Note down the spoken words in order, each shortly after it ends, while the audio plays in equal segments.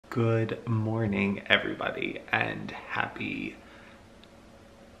Good morning, everybody, and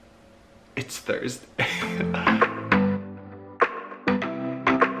it's Thursday.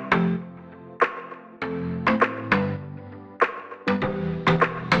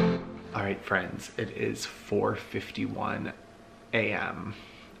 All right, friends, it is 4:51 a.m.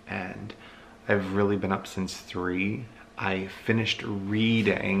 and I've really been up since 3. I finished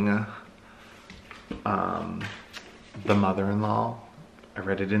reading The Mother-in-Law. I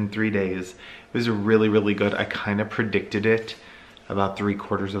read it in 3 days. It was really good. I kind of predicted it about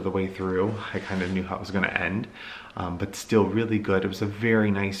 3/4 of the way through. I kind of knew how it was going to end, but still really good. It was a very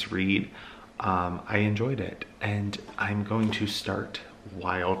nice read. I enjoyed it, and I'm going to start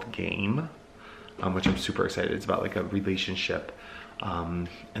Wild Game, which I'm super excited. It's about like a relationship and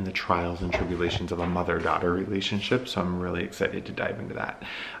the trials and tribulations of a mother-daughter relationship, so I'm really excited to dive into that.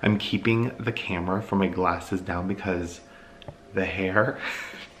 I'm keeping the camera for my glasses down because the hair,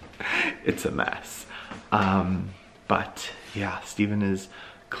 it's a mess. But yeah, Steven is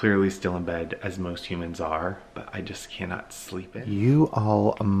clearly still in bed, as most humans are, but I just cannot sleep in. You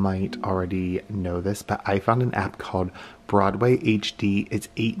all might already know this, but I found an app called Broadway HD. It's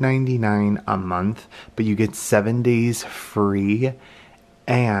 $8.99 a month, but you get 7 days free,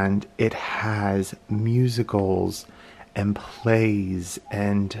 and it has musicals and plays,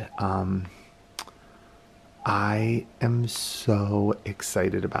 and I am so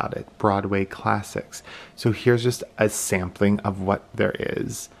excited about it. Broadway classics. So here's just a sampling of what there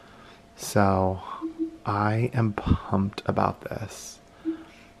is. So I am pumped about this,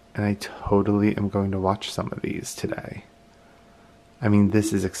 and I totally am going to watch some of these today. I mean,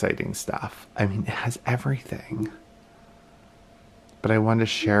 this is exciting stuff. I mean, it has everything. But I wanted to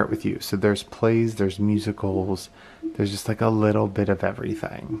share it with you. So there's plays, there's musicals, there's just like a little bit of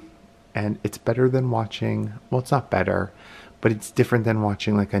everything. And it's better than watching, well, it's not better, but it's different than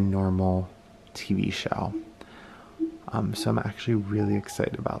watching like a normal TV show. So I'm actually really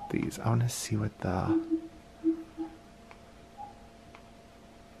excited about these. I want to see what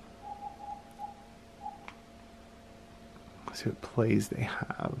plays they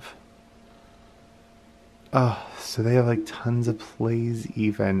have. Oh, so they have like tons of plays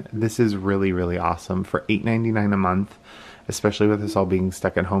even. This is really awesome. For $8.99 a month, especially with us all being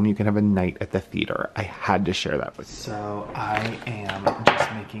stuck at home, you can have a night at the theater. I had to share that with you. So I am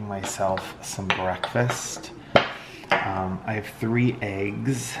just making myself some breakfast. I have 3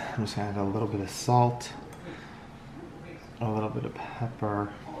 eggs. I'm just gonna add a little bit of salt, a little bit of pepper,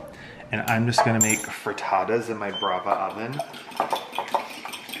 and I'm just gonna make frittatas in my Brava oven.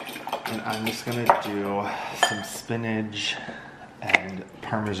 And I'm just gonna do some spinach and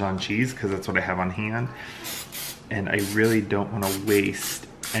Parmesan cheese because that's what I have on hand. And I really don't want to waste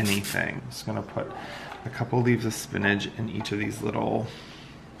anything. I'm just gonna put a couple leaves of spinach in each of these little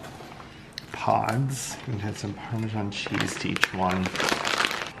pods. I'm gonna add some Parmesan cheese to each one.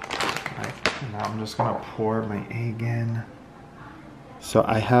 All right, now I'm just gonna pour my egg in. So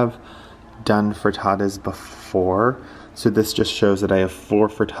I have done frittatas before, so this just shows that I have 4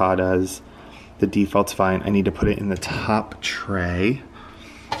 frittatas. The default's fine. I need to put it in the top tray.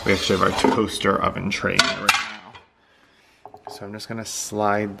 We actually have our toaster oven tray in there right now. So I'm just gonna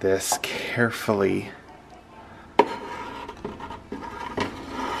slide this carefully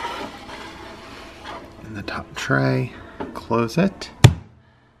in the top tray, close it.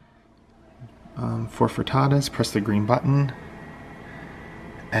 4 frittatas, press the green button,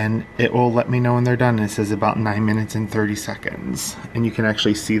 and it will let me know when they're done. It says about 9 minutes and 30 seconds. And you can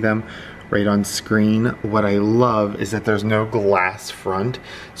actually see them right on screen. What I love is that there's no glass front,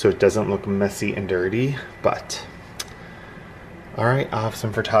 so it doesn't look messy and dirty, but all right, I'll have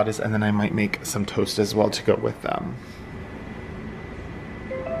some frittatas, and then I might make some toast as well to go with them.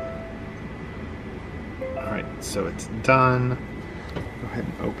 All right, so it's done. Go ahead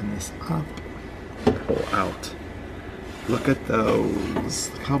and open this up, pull out. Look at those.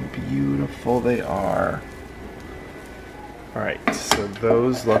 Look how beautiful they are. All right, so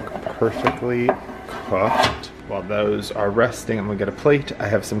those look perfectly cooked. While those are resting, I'm gonna get a plate. I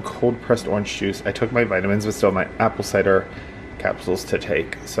have some cold pressed orange juice. I took my vitamins, but still my apple cider capsules to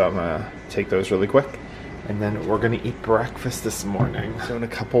take. So I'm gonna take those really quick. And then we're gonna eat breakfast this morning. So in a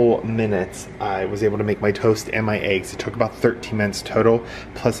couple minutes, I was able to make my toast and my eggs. It took about 13 minutes total.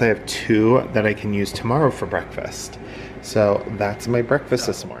 Plus I have 2 that I can use tomorrow for breakfast. So that's my breakfast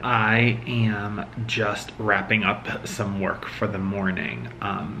this morning. I am just wrapping up some work for the morning.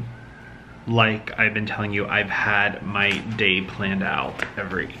 Like I've been telling you, I've had my day planned out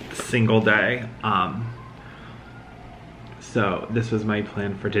every single day. So this was my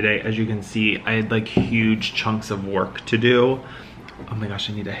plan for today. As you can see, I had like huge chunks of work to do. Oh my gosh,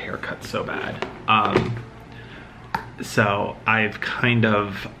 I need a haircut so bad. So I've kind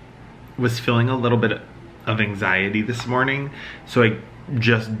of was feeling a little bit of anxiety this morning, so I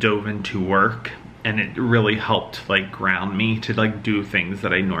just dove into work, and it really helped like ground me to like do things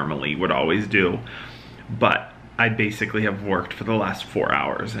that I normally would always do. But I basically have worked for the last 4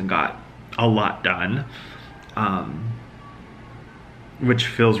 hours and got a lot done, which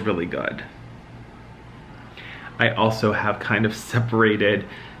feels really good. I also have kind of separated,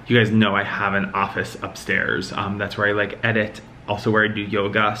 you guys know I have an office upstairs. That's where I like edit, also where I do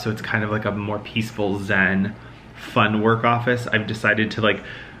yoga. So it's kind of like a more peaceful, zen, fun work office. I've decided to like,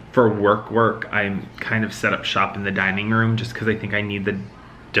 for work, I'm kind of set up shop in the dining room just because I think I need the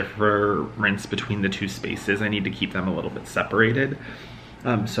difference between the two spaces. I need to keep them a little bit separated.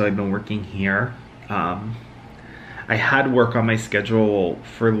 So I've been working here. I had work on my schedule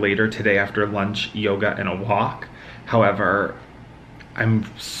for later today after lunch, yoga and a walk. However, I'm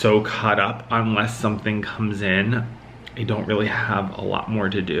so caught up, unless something comes in, I don't really have a lot more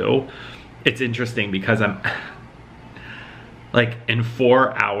to do. It's interesting because I'm like in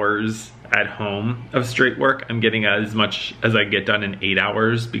 4 hours at home of straight work, I'm getting as much as I get done in 8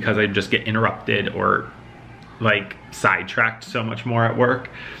 hours because I just get interrupted or like sidetracked so much more at work.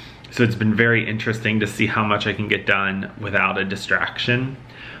 So it's been very interesting to see how much I can get done without a distraction.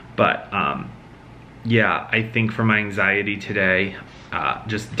 But yeah, I think for my anxiety today,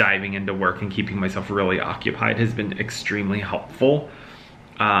 just diving into work and keeping myself really occupied has been extremely helpful.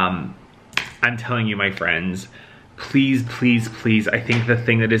 I'm telling you, my friends, please, please, please, I think the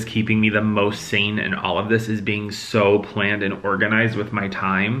thing that is keeping me the most sane in all of this is being so planned and organized with my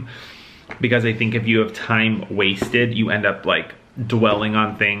time. Because I think if you have time wasted, you end up like dwelling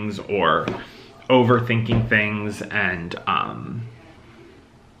on things or overthinking things, and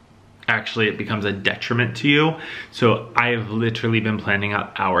actually it becomes a detriment to you. So I have literally been planning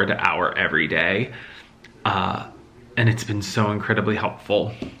out hour to hour every day, and it's been so incredibly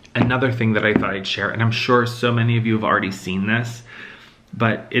helpful. Another thing that I thought I'd share, and I'm sure so many of you have already seen this,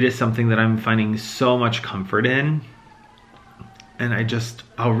 but it is something that I'm finding so much comfort in, and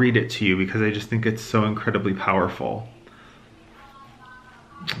I'll read it to you because I just think it's so incredibly powerful.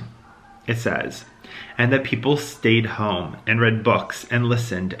 It says, "And the people stayed home and read books and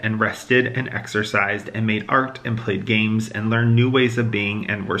listened and rested and exercised and made art and played games and learned new ways of being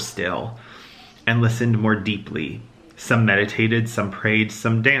and were still and listened more deeply. Some meditated, some prayed,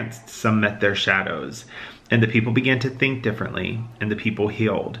 some danced, some met their shadows. And the people began to think differently, and the people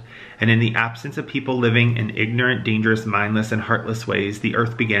healed. And in the absence of people living in ignorant, dangerous, mindless, and heartless ways, the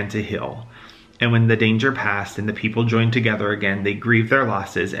earth began to heal. And when the danger passed and the people joined together again, they grieved their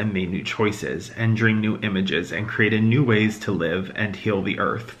losses and made new choices and dreamed new images and created new ways to live and heal the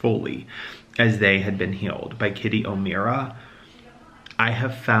earth fully as they had been healed." By Kitty O'Meara. I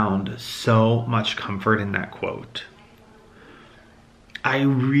have found so much comfort in that quote. I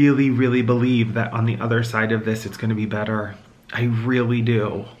really, really believe that on the other side of this, it's going to be better. I really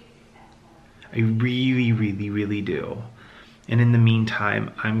do. I really, really, really do. And in the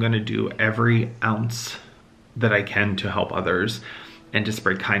meantime, I'm going to do every ounce that I can to help others and to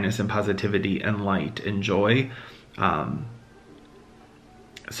spread kindness and positivity and light and joy.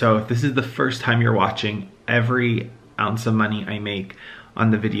 So if this is the first time you're watching, every ounce of money I make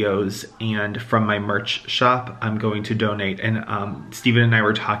on the videos and from my merch shop, I'm going to donate. And Steven and I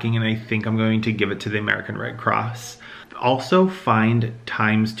were talking, and I think I'm going to give it to the American Red Cross. Also, find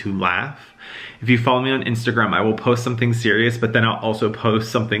times to laugh. If you follow me on Instagram, I will post something serious, but then I'll also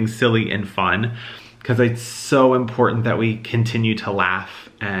post something silly and fun, because it's so important that we continue to laugh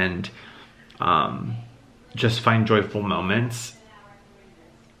and just find joyful moments.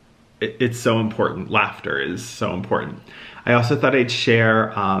 It's so important. Laughter is so important. I also thought I'd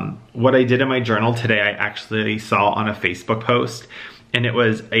share what I did in my journal today. I actually saw on a Facebook post, and it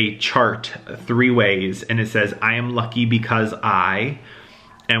was a chart 3 ways, and it says, "I am lucky because I,"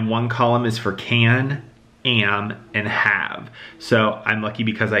 and one column is for can, am, and have. So I'm lucky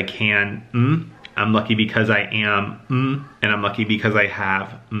because I can, I'm lucky because I am, and I'm lucky because I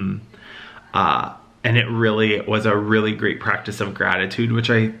have, and it really was a really great practice of gratitude,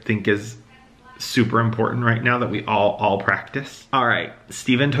 which I think is super important right now that we all practice. All right,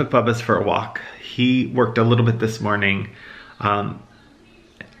 Steven took Bubba's for a walk. He worked a little bit this morning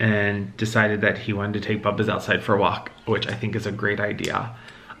and decided that he wanted to take Bubba's outside for a walk, which I think is a great idea.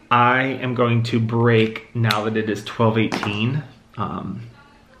 I am going to break now that it is 12:18. I'm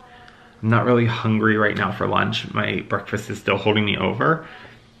not really hungry right now for lunch. My breakfast is still holding me over,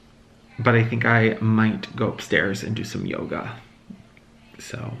 but I think I might go upstairs and do some yoga.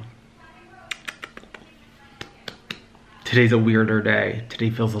 So Today's a weirder day. Today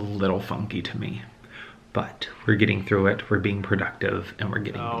feels a little funky to me, but we're getting through it. We're being productive and we're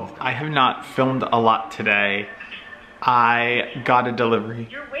getting things done. I have not filmed a lot today. I got a delivery.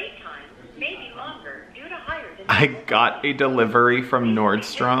 Your wait time may be longer due to higher demand. I got a delivery from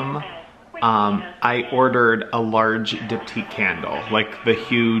Nordstrom. I ordered a large diptyque candle, like the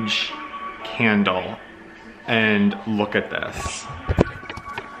huge candle, and look at this.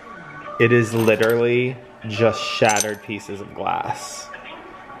 It is literally just shattered pieces of glass.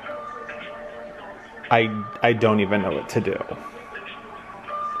 I don't even know what to do.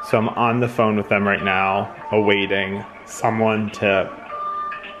 So I'm on the phone with them right now, awaiting someone to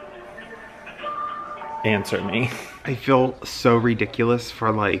answer me. I feel so ridiculous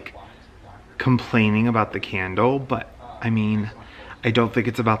for like complaining about the candle, but I mean, I don't think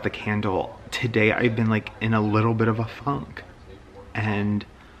it's about the candle. Today I've been like in a little bit of a funk, and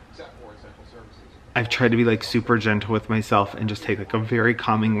I've tried to be like super gentle with myself and just take like a very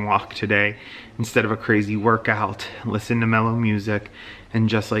calming walk today instead of a crazy workout, listen to mellow music and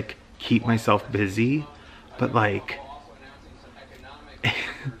just like keep myself busy. But like,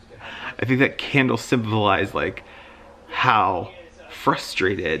 I think that candle symbolized like how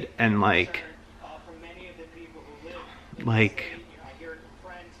frustrated and like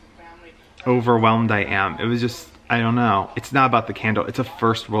overwhelmed I am. It was just, I don't know. It's not about the candle. It's a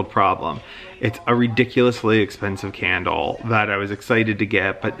first world problem. It's a ridiculously expensive candle that I was excited to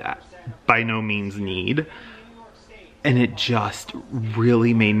get, but by no means need. And it just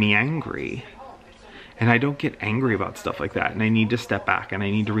really made me angry. And I don't get angry about stuff like that. And I need to step back and I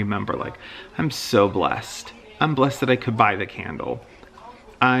need to remember, like, I'm so blessed. I'm blessed that I could buy the candle.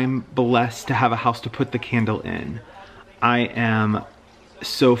 I'm blessed to have a house to put the candle in. I am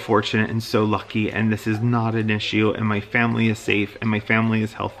so fortunate and so lucky, and this is not an issue, and my family is safe and my family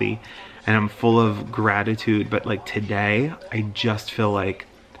is healthy, and I'm full of gratitude. But like today, I just feel like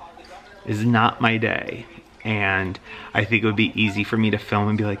is not my day. And I think it would be easy for me to film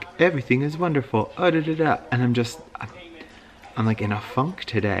and be like, everything is wonderful, oh, da, da, da. And I'm like in a funk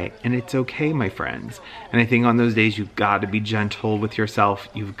today, and it's okay, my friends. And I think on those days, you've got to be gentle with yourself.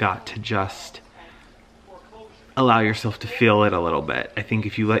 You've got to just allow yourself to feel it a little bit. I think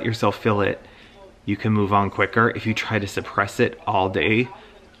if you let yourself feel it, you can move on quicker. If you try to suppress it all day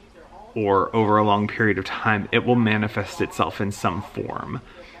or over a long period of time, it will manifest itself in some form.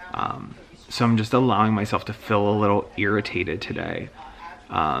 So I'm just allowing myself to feel a little irritated today,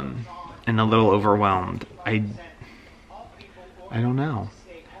 and a little overwhelmed. I don't know,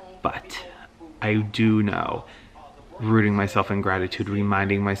 but I do know, rooting myself in gratitude,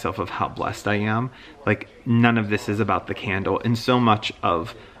 reminding myself of how blessed I am. Like, none of this is about the candle, and so much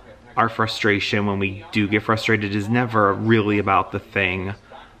of our frustration when we do get frustrated is never really about the thing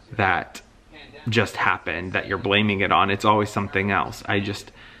that just happened that you're blaming it on. It's always something else. I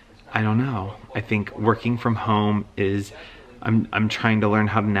don't know. I think working from home is, I'm trying to learn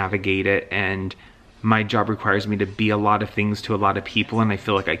how to navigate it, and my job requires me to be a lot of things to a lot of people, and I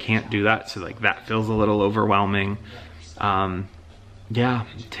feel like I can't do that. So like that feels a little overwhelming. Yeah,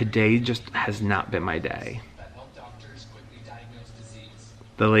 today just has not been my day.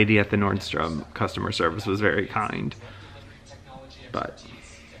 The lady at the Nordstrom customer service was very kind, but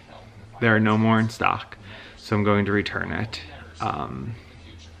there are no more in stock, so I'm going to return it. And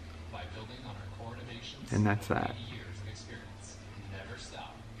that's that.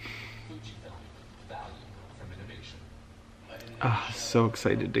 So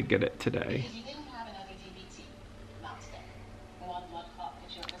excited to get it today.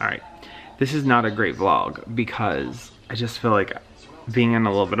 Alright, this is not a great vlog because I just feel like being in a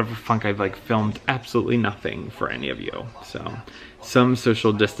little bit of a funk. I've like filmed absolutely nothing for any of you. So some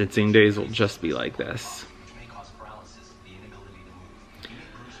social distancing days will just be like this.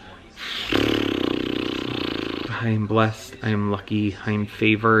 I am blessed, I am lucky, I am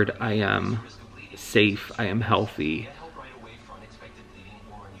favored, I am safe, I am healthy.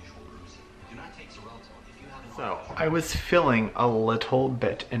 So, I was feeling a little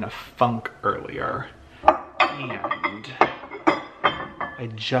bit in a funk earlier, and I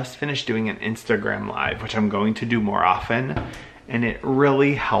just finished doing an Instagram live, which I'm going to do more often, and it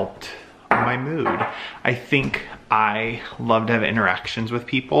really helped my mood. I think I love to have interactions with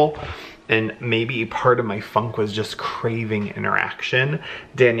people, and maybe part of my funk was just craving interaction.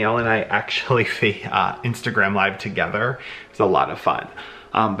 Danielle and I actually Instagram live together. It was a lot of fun.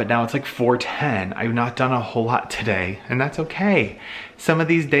 But now it's like 4:10. I've not done a whole lot today, and that's okay. Some of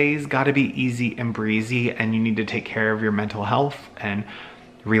these days gotta be easy and breezy, and you need to take care of your mental health and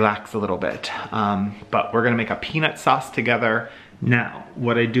relax a little bit. But we're gonna make a peanut sauce together. Now,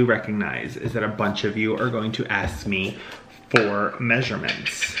 what I do recognize is that a bunch of you are going to ask me for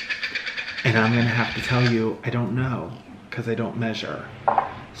measurements. And I'm gonna have to tell you, I don't know, because I don't measure.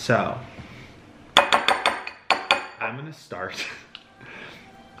 So, I'm gonna start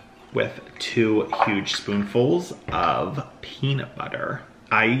with 2 huge spoonfuls of peanut butter.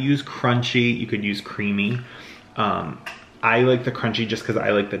 I use crunchy, you could use creamy. I like the crunchy just because I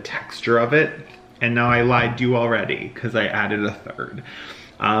like the texture of it. And now I lied to you already because I added a 1/3.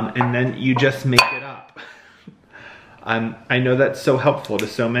 And then you just make it up. I know that's so helpful to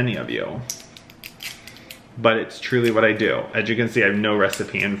so many of you, but it's truly what I do. As you can see, I have no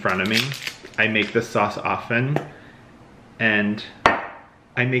recipe in front of me. I make this sauce often, and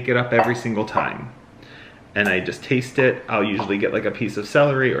I make it up every single time. And I just taste it. I'll usually get like a piece of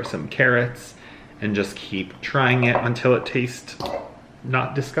celery or some carrots and just keep trying it until it tastes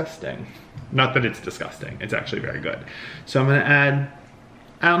not disgusting. Not that it's disgusting, it's actually very good. So I'm gonna add,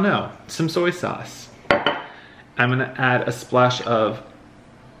 I don't know, some soy sauce. I'm gonna add a splash of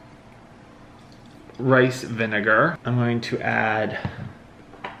rice vinegar. I'm going to add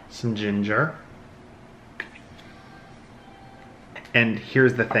some ginger. And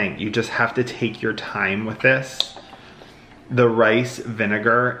here's the thing, you just have to take your time with this. The rice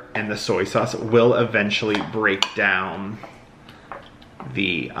vinegar and the soy sauce will eventually break down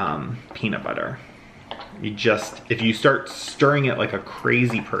the peanut butter. If you start stirring it like a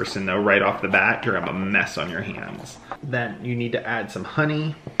crazy person though, right off the bat, you're gonna have a mess on your hands. Then you need to add some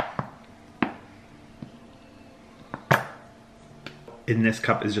honey. In this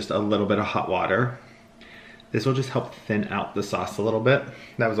cup is just a little bit of hot water. This will just help thin out the sauce a little bit.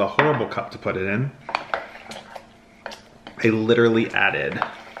 That was a horrible cup to put it in. I literally added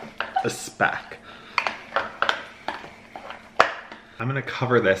a speck. I'm gonna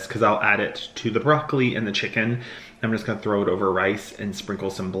cover this because I'll add it to the broccoli and the chicken. I'm just gonna throw it over rice and sprinkle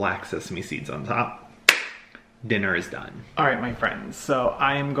some black sesame seeds on top. Dinner is done. All right, my friends, so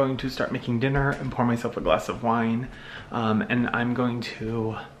I am going to start making dinner and pour myself a glass of wine. And I'm going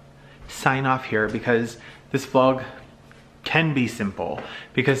to sign off here because this vlog can be simple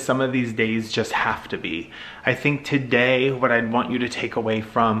because some of these days just have to be. I think today what I'd want you to take away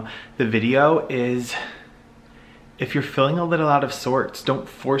from the video is if you're feeling a little out of sorts, don't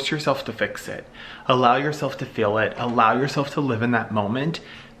force yourself to fix it. Allow yourself to feel it. Allow yourself to live in that moment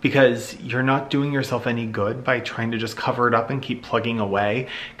because you're not doing yourself any good by trying to just cover it up and keep plugging away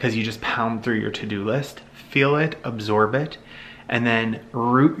because you just pound through your to-do list. Feel it, absorb it, and then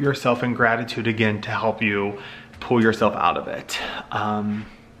root yourself in gratitude again to help you pull yourself out of it.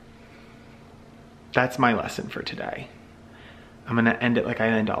 That's my lesson for today. I'm gonna end it like I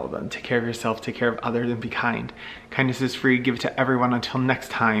end all of them. Take care of yourself, take care of others, and be kind. Kindness is free, give it to everyone. Until next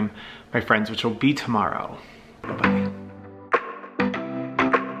time, my friends, which will be tomorrow. Bye-bye.